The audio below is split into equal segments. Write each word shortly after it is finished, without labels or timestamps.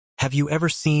Have you ever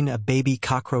seen a baby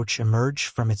cockroach emerge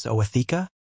from its ootheca?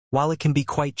 While it can be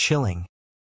quite chilling,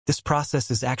 this process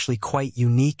is actually quite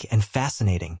unique and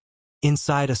fascinating.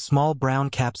 Inside a small brown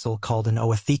capsule called an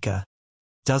ootheca,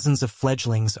 dozens of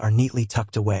fledglings are neatly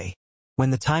tucked away.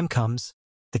 When the time comes,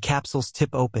 the capsule's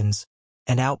tip opens,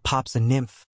 and out pops a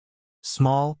nymph,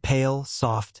 small, pale,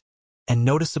 soft, and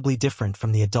noticeably different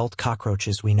from the adult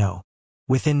cockroaches we know.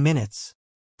 Within minutes,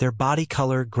 their body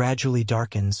color gradually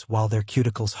darkens while their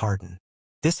cuticles harden.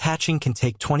 This hatching can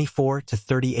take 24 to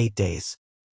 38 days,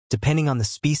 depending on the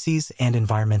species and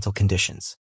environmental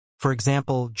conditions. For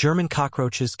example, German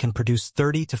cockroaches can produce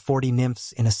 30 to 40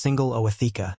 nymphs in a single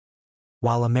ootheca,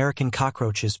 while American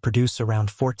cockroaches produce around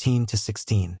 14 to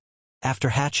 16. After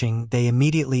hatching, they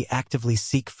immediately actively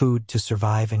seek food to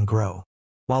survive and grow.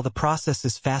 While the process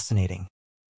is fascinating,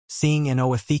 seeing an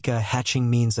ootheca hatching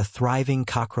means a thriving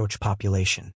cockroach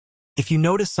population. If you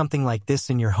notice something like this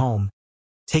in your home,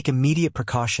 take immediate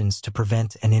precautions to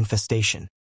prevent an infestation.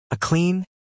 A clean,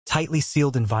 tightly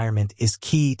sealed environment is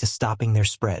key to stopping their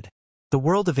spread. The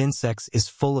world of insects is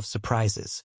full of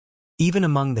surprises. Even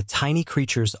among the tiny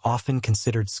creatures often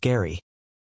considered scary,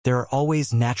 there are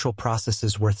always natural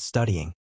processes worth studying.